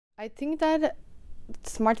I think that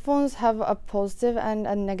smartphones have a positive and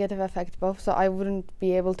a negative effect both, so I wouldn't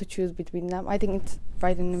be able to choose between them. I think it's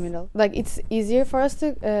right in the middle. Like, it's easier for us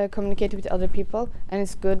to communicate with other people, and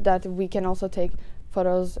it's good that we can also take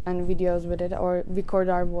photos and videos with it or record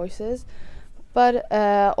our voices. But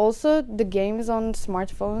also the games on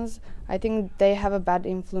smartphones, I think they have a bad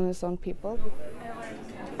influence on people.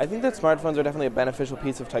 I think that smartphones are definitely a beneficial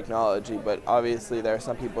piece of technology, but obviously there are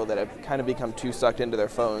some people that have kind of become too sucked into their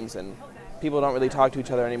phones, and people don't really talk to each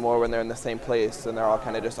other anymore when they're in the same place, and they're all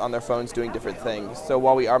kind of just on their phones doing different things. So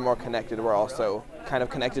while we are more connected, we're also kind of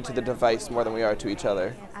connected to the device more than we are to each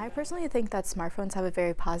other. I personally think that smartphones have a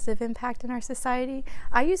very positive impact in our society.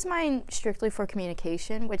 I use mine strictly for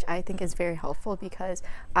communication, which I think is very helpful because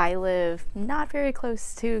I live not very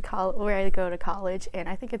close to where I go to college, and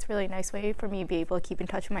I think it's really a nice way for me to be able to keep in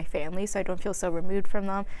touch with my family so I don't feel so removed from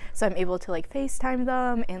them. So I'm able to like FaceTime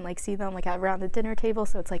them and like see them like around the dinner table,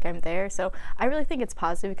 so it's like I'm there. So I really think it's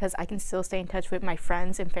positive because I can still stay in touch with my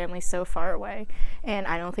friends and family so far away, and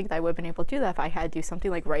I don't think that I would have been able to do that if I had to do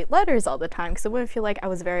something like write letters all the time, because it wouldn't feel like I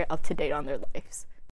was very up to date on their lives.